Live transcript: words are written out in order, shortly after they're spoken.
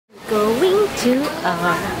going to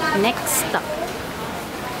our next stop.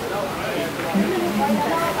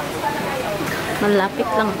 Malapit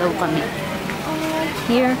lang daw kami.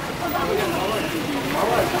 Here.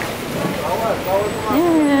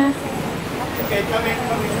 Yeah. Okay, come in.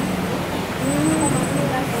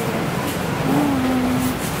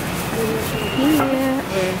 Here,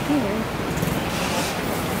 we're here.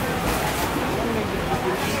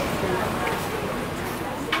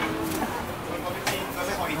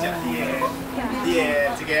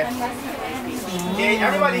 Yeah, together. Okay,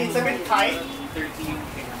 everybody, it's a bit tight.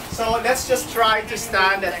 So let's just try to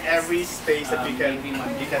stand at every space that you can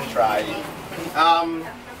try.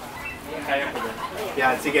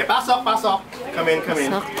 Yeah, sige. Pasok. Come in.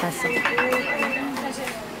 Pasok.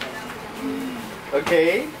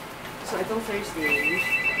 Okay. So itong Thursday.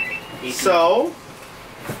 So,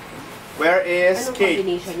 where is Anong Kate?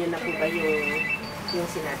 combination niyo na po ba yung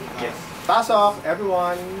sinabi ko? Yes. Pasok,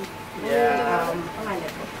 everyone. Yeah.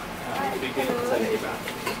 Pangalan po. Bigyan sa iba.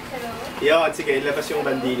 Yo, sige, ilabas yung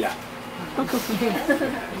bandila.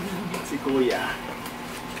 Si Kuya.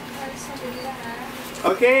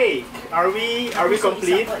 Okay, are we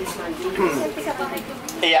complete?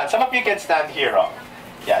 Yeah, some of you can stand here. Oh.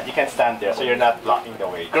 Yeah, you can stand there so you're not blocking the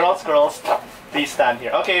way. Girls, please stand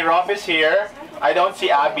here. Okay, Rob is here. I don't see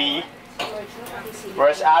Abby.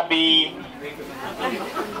 Where's Abby?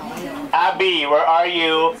 Abby, where are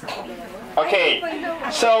you? Okay,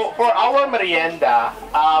 so for our merienda,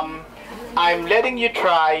 I'm letting you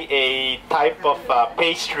try a type of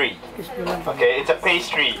pastry. Okay, it's a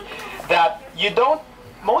pastry that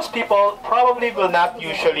most people probably will not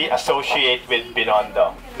usually associate with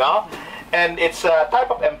Binondo, no? And it's a type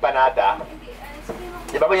of empanada.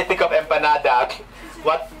 Diba when you think of empanada,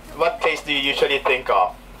 what place do you usually think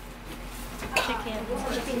of?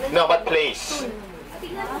 No, what place?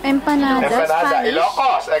 Empanada, Spanish.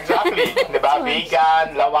 Ilocos, exactly. Diba?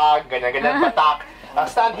 Vegan, lawag, ganyan, patak.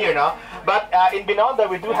 Stand here, no? But in Binondo,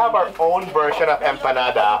 we do have our own version of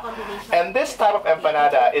empanada. And this type of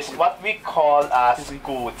empanada is what we call as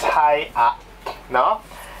gucai, no?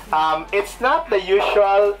 It's not the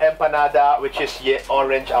usual empanada, which is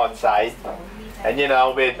orange outside. And you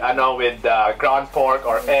know, with ground pork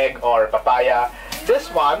or egg or papaya. This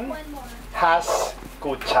one has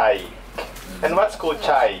gucai. And what's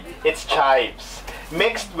gucai? It's chives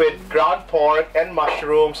mixed with ground pork and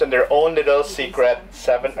mushrooms and their own little secret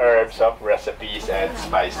 7 herbs of recipes and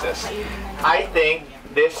spices. I think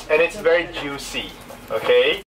this, and it's very juicy, okay?